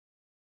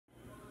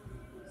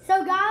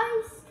So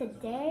guys,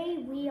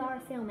 today we are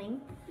filming.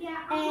 Yeah.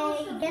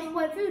 And guess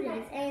what food it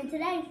is? And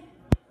today,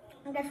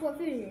 guess what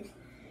food it is?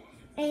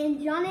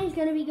 And Johnny's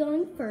gonna be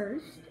going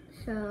first.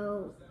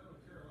 So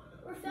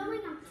we're filming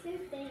on two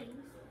things.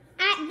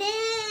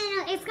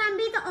 Then it's gonna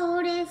be the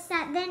oldest.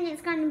 Then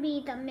it's gonna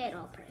be the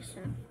middle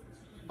person.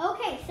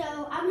 okay,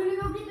 so I'm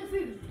gonna go get the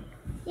food.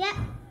 Yep.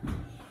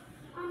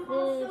 I'm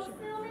also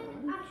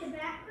filming at the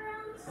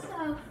background,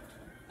 so.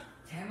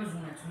 Tamara's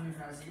won at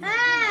 25 0.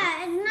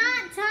 Ah, it's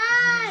not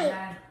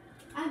tight.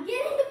 I'm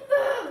getting the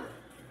food.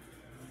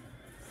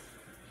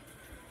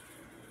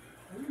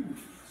 Ooh,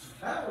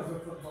 that was a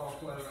football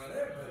play right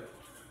there,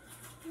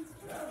 buddy.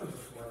 That was a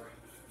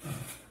play.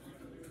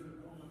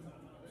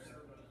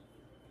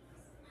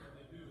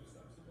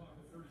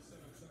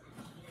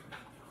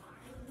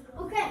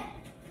 Okay,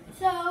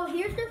 so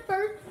here's the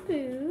first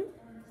food.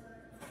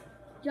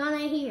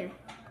 Johnny here.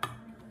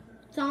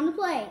 It's on the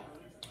plate.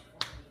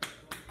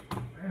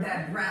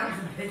 That Browns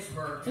in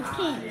Pittsburgh It's tie.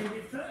 candy.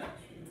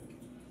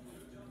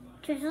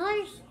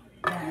 Twizzlers?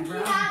 That You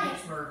Browns got in it.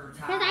 Pittsburgh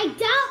tie. Because I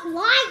don't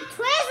like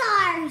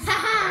Twizzlers.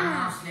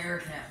 Now Snare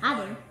can't I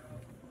play. do.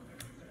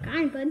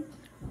 Kind of good.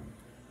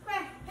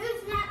 Okay,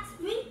 who's next?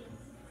 Me?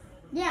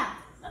 Yeah.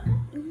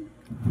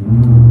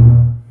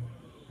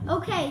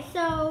 Okay,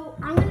 so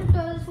I'm gonna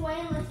throw this away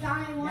unless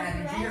Johnny wants Yeah,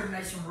 the did you hear rest.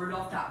 Mason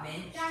Rudolph got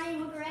benched? Johnny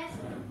wants the rest.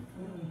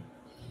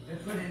 They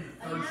put in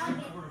the third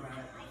string quarterback.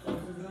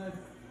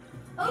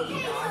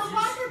 Okay, so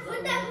Parker,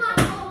 put that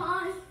blindfold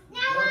on.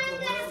 Now I'm gonna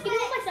Can put you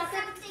hold my sucker?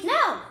 something.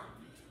 No.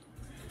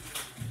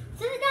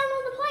 Set it down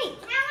on the plate.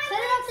 Now I'm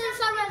Set it up to the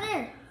side right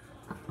there.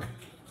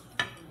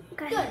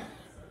 Okay. Good.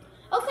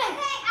 Okay.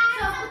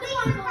 So put the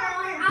blindfold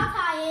on. I'll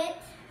tie it.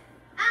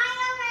 I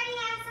already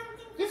have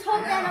something. Just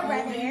hold that up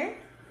right Hold it. there.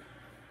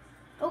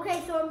 Okay,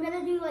 so I'm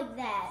gonna do like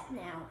that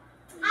now.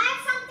 I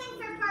have something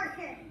for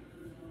Parker.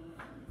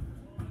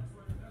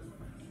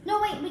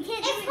 No, wait, we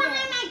can't do It's it behind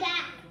yet. my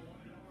back.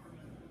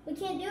 We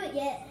can't do it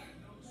yet.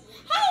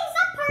 Hey, is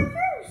that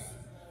Parker's?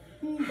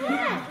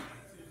 Yeah.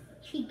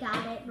 She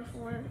got it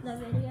before the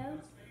video.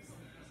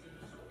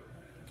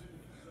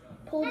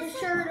 Pull the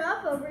shirt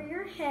up over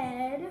your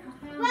head.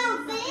 Well,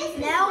 this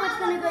Now is it's not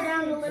gonna what go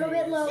down a little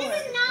bit lower.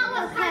 This is not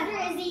what Okay.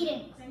 Parker is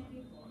eating.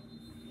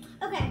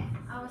 Okay.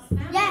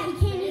 Yeah, he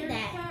can't eat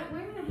that.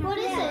 What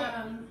is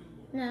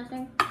it?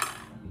 Nothing.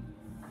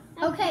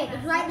 Okay,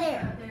 it's right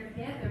there.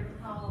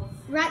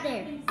 Right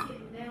there.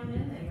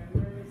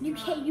 You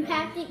can't. You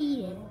have to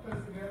eat it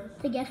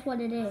to guess what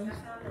it is.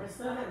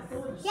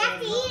 You have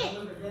to eat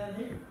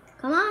it.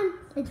 Come on,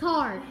 it's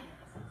hard.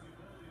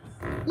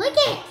 Lick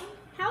it.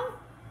 How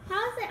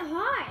is it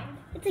hard?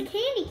 It's a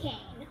candy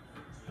cane.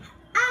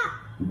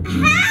 Ah!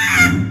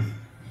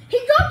 He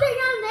dropped it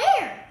down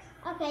there.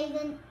 Okay,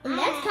 then. And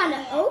that's kind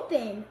of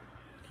open.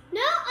 No,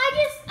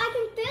 I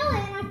can feel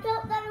it, and I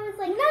felt that it was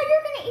like. No,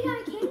 you're gonna eat on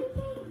a candy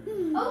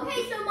cane. Okay,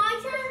 so my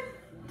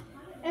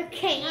turn.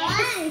 Okay.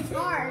 Yes, it's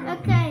hard.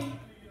 Okay.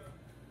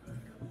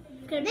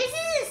 This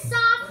is a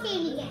soft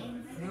candy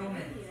cane. Film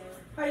it.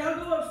 Hey, y'all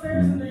go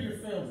upstairs and do your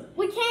filming.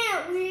 We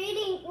can't.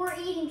 We're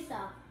eating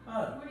stuff. Oh.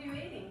 What are you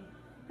eating?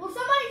 Will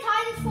somebody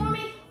tie this for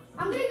me?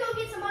 I'm gonna go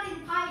get somebody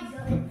to tie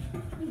it.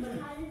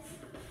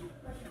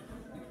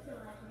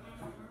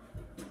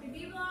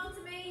 If you belong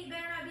to me, you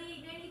better not be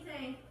eating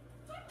anything.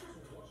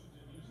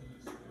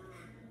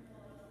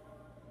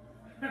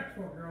 That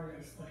poor girl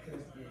got stuck in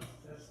his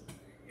dish.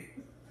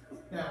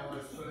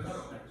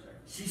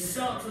 She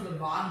sunk to the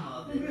bottom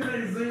of it.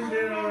 They zoomed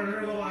in on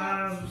her little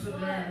eyes and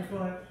sitting there in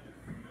front.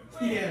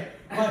 Yeah,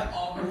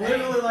 All the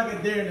literally like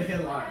a deer in the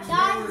headlights.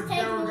 Guys, They it's were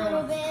taking a going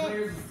little to bit.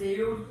 clear the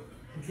field.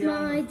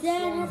 My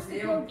dad has to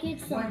Field. go get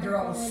One something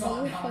girl for was me. salt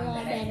It's a behind lot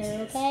the better,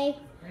 hedges. okay?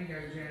 There you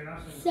go, Jared.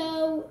 I'll see.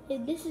 So,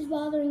 if this is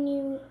bothering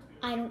you,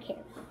 I don't care.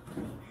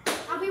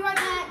 I'll be right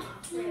back.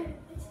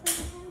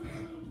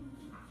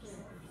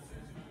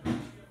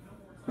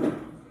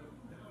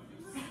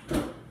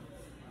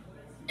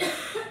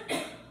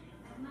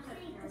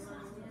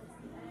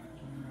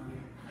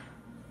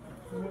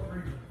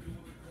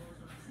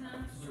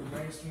 Your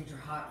Redskins are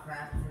hot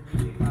crap. And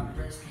the big Bobby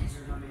Redskins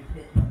are going to be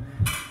hitting them.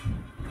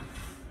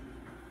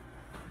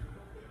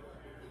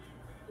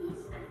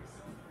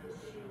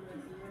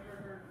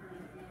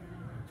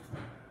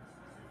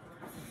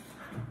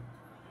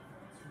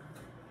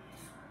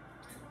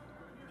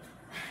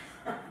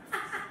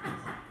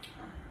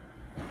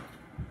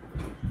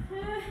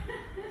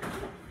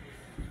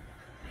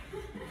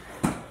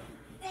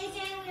 AJ,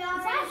 we Is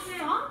already that have.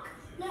 shock?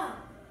 No.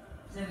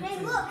 Send it Hey,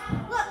 to look, me.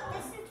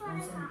 this is what I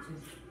Mom, send got. it to me.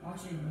 Why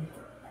don't you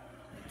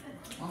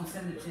Mom,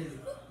 send it to me.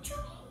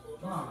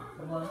 Mom,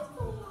 what?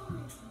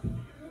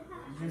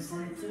 You gonna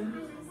send it to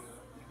me?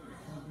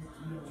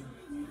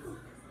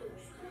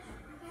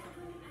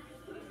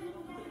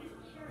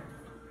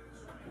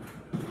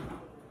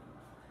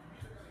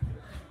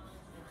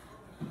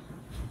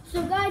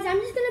 So guys, I'm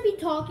just gonna be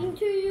talking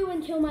to you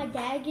until my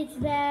dad gets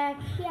back.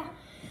 Yeah.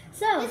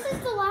 So This is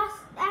the last,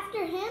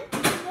 after him, the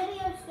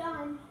video's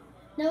done.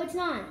 no, it's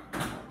not.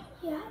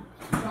 Yeah.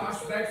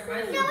 Josh Beck's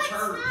ready No, for it's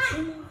church.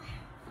 not.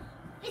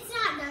 It's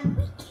We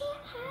can't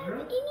have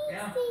anything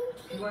Yeah.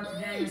 to You went to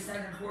game in the eat.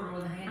 second quarter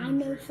with a hand. I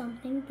know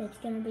something that's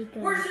gonna be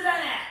good. Where's it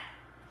at?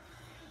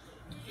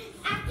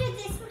 After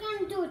this, we're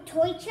gonna do a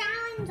toy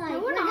challenge. Like, No,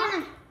 we're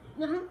not.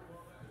 gonna.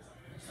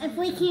 If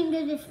we can't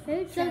do this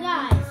food So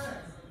challenge. guys,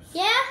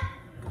 yeah?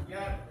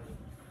 Yeah.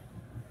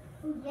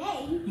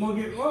 Yay. I'm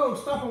gonna get, whoa,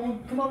 stop.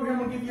 Come over here. I'm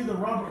gonna give you the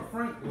Robert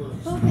Frank look.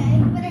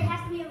 Okay, but it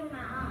has to be over my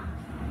eye.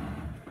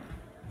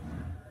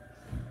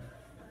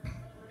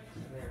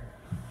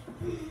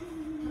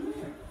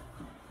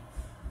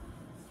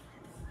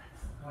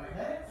 Like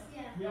that?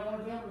 Yeah. You don't want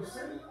to be able to see?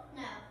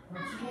 No.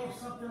 Don't you want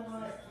something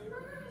like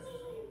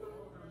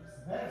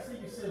that so you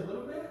can see a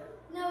little bit?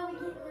 No,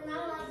 we're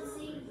not allowed to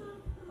see.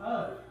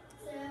 Oh,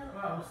 So, all right,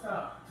 well,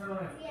 stop. Turn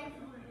around. yeah.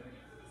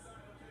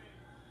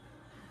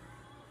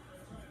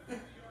 Dude,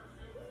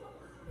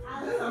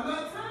 I'm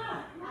not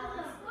tired.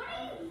 What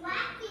are you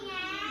laughing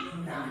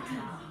at? Nah.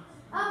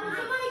 Oh, but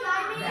somebody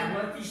got me. That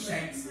what the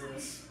shakes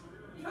is.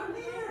 Come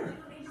here.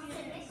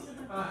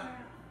 All right,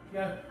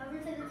 go. Over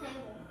to the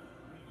table.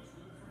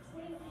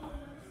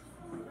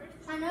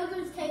 I know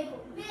there's a table.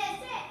 Yeah,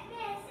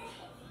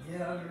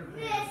 you're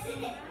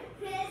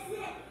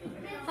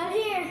Out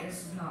here. This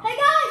is not. Hey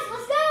guys,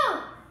 let's go.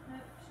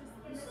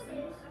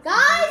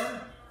 Guys.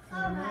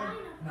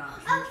 Nah.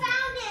 Oh,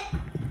 found it.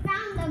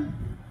 Found them.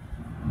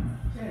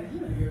 Jen, you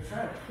need to go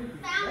try it.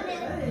 Found it.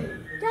 Hey.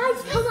 Guys,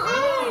 come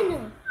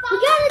on! We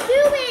gotta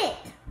do it!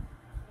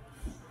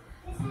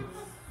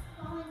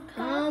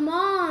 Come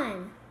on!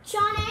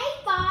 Sean A,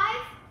 5,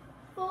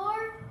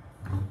 4,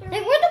 3.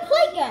 Hey, where'd the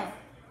plate go?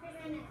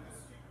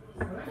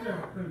 Well, that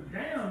never put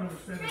down over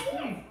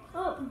 17.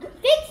 Oh,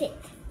 fix it!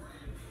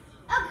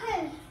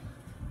 Okay.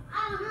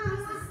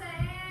 Mr.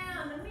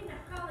 Sam, let me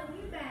not calling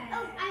you back.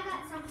 Oh, I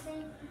got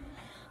something.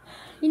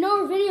 You know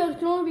our videos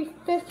can only be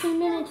 15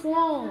 minutes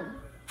long.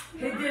 He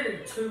did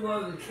it to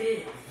other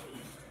kids.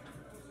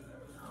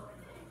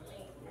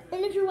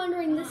 And if you're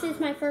wondering, this is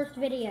my first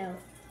video.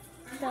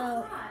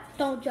 So,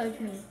 don't judge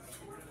me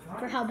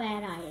for how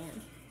bad I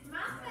am. My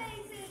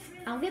face is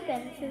really I'll get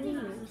better through the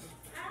years.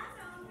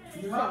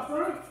 You hot,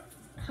 Frank?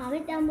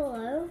 Comment down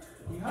below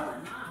You hot?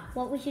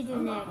 what we should do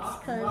next,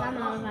 because I'm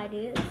out of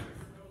ideas.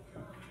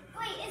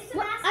 Wait, is the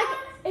What, mask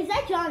is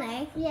that John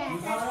A? Yeah,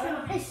 that's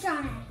Sean. It's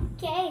Sean.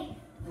 Okay.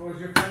 Or is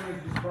your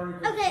finger just burning?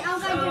 Okay, I'll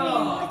go your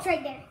name. It's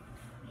right there.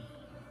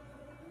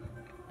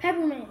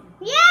 Peppermint.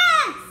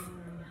 Yes!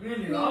 You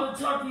can do all the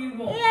talking you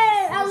want.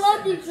 Yay, I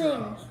love these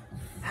things.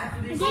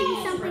 After I this, gave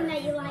you something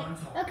that you like.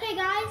 Okay,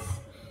 guys.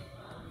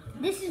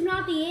 This is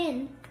not the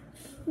end.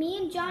 Me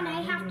and John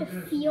A have to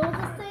feel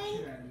the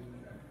thing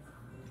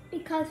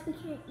because we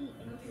can't eat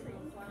anything.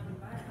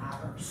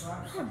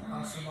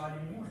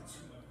 Somebody wants.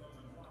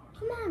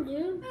 Come on,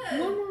 dude.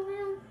 One more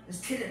round. This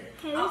kid.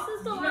 Okay, this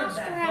is the you know last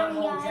that round,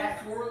 butthole guys.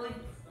 Jack Corley?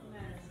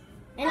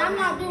 And I'm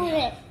not doing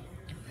it.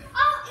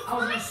 Oh, it's I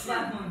was my gonna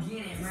slap him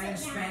again and ran a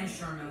Spanish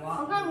tournament.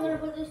 Okay, I'm gonna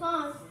put this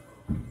on.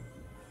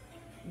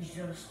 He's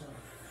just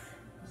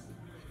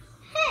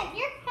Hey,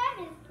 your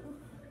head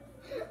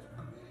is.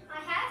 I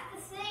have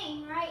the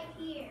thing right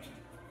here.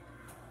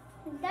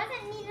 It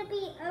doesn't need to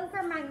be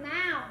over my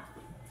mouth.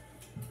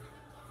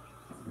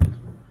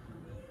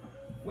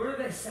 What are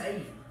they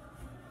saying?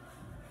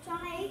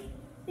 Sean A.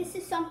 This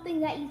is something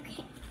that you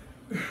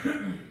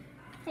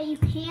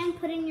can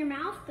put in your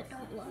mouth, but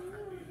don't look.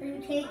 Or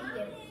you can't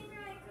eat it.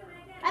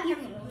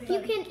 You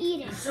can eat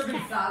There it. should be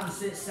 5 or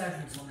 6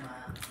 seconds on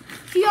that.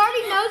 She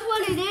already knows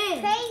what it is.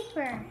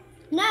 Paper.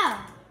 No.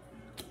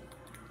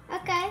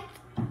 Okay.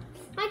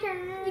 My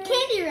turn. The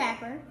candy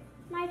wrapper.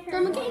 My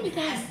From a turn. candy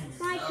cane.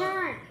 My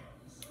turn.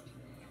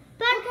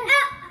 But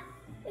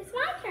it's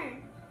my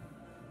turn.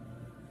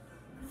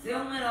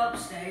 Film it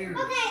upstairs.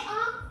 Okay,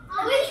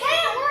 We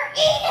can't. We're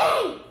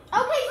eating.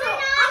 Okay, so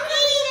I'm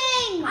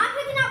eating. I'm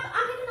picking out the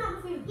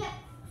food. Yep.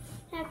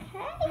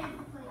 Okay.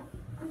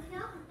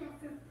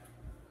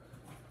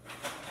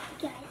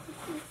 Guys,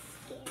 this is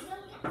scary.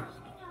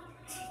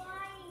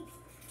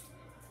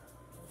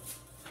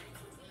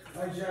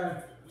 Hey, Joe,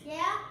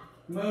 Yeah.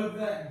 move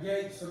that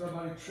gate so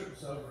nobody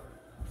trips over.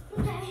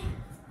 Okay.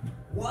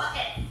 What?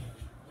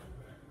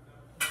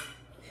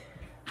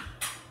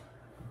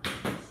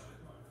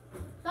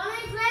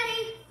 Donna's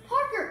ready.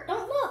 Parker,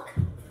 don't look.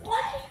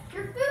 What?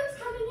 Your food's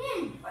coming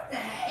in. What the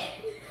heck?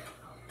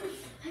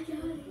 I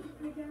got it.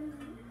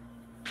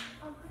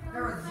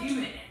 There was you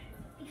in it.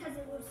 Because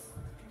it was.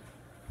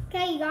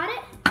 Okay, you got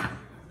it?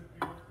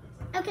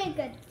 Okay,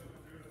 good.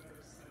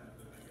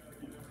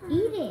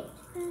 Eat it.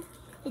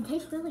 It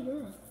tastes really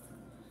good.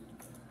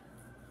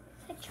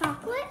 Is it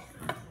chocolate?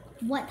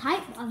 What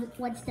type of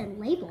what's the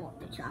label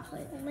of the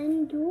chocolate?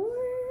 Lindor?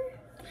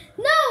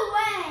 No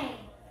way.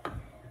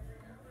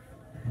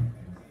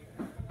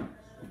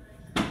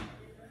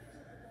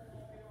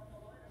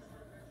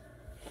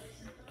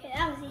 Okay,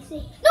 that was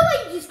easy. No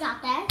way you just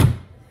got that.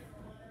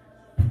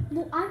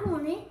 Well, I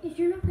want it. If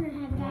you're not gonna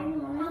have it, I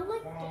want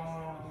it.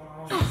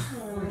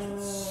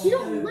 You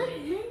don't like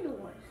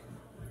Lindor.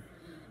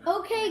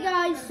 Okay,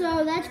 guys,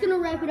 so that's gonna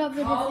wrap it up for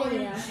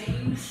this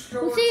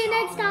video. We'll see you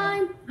next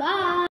time. Bye.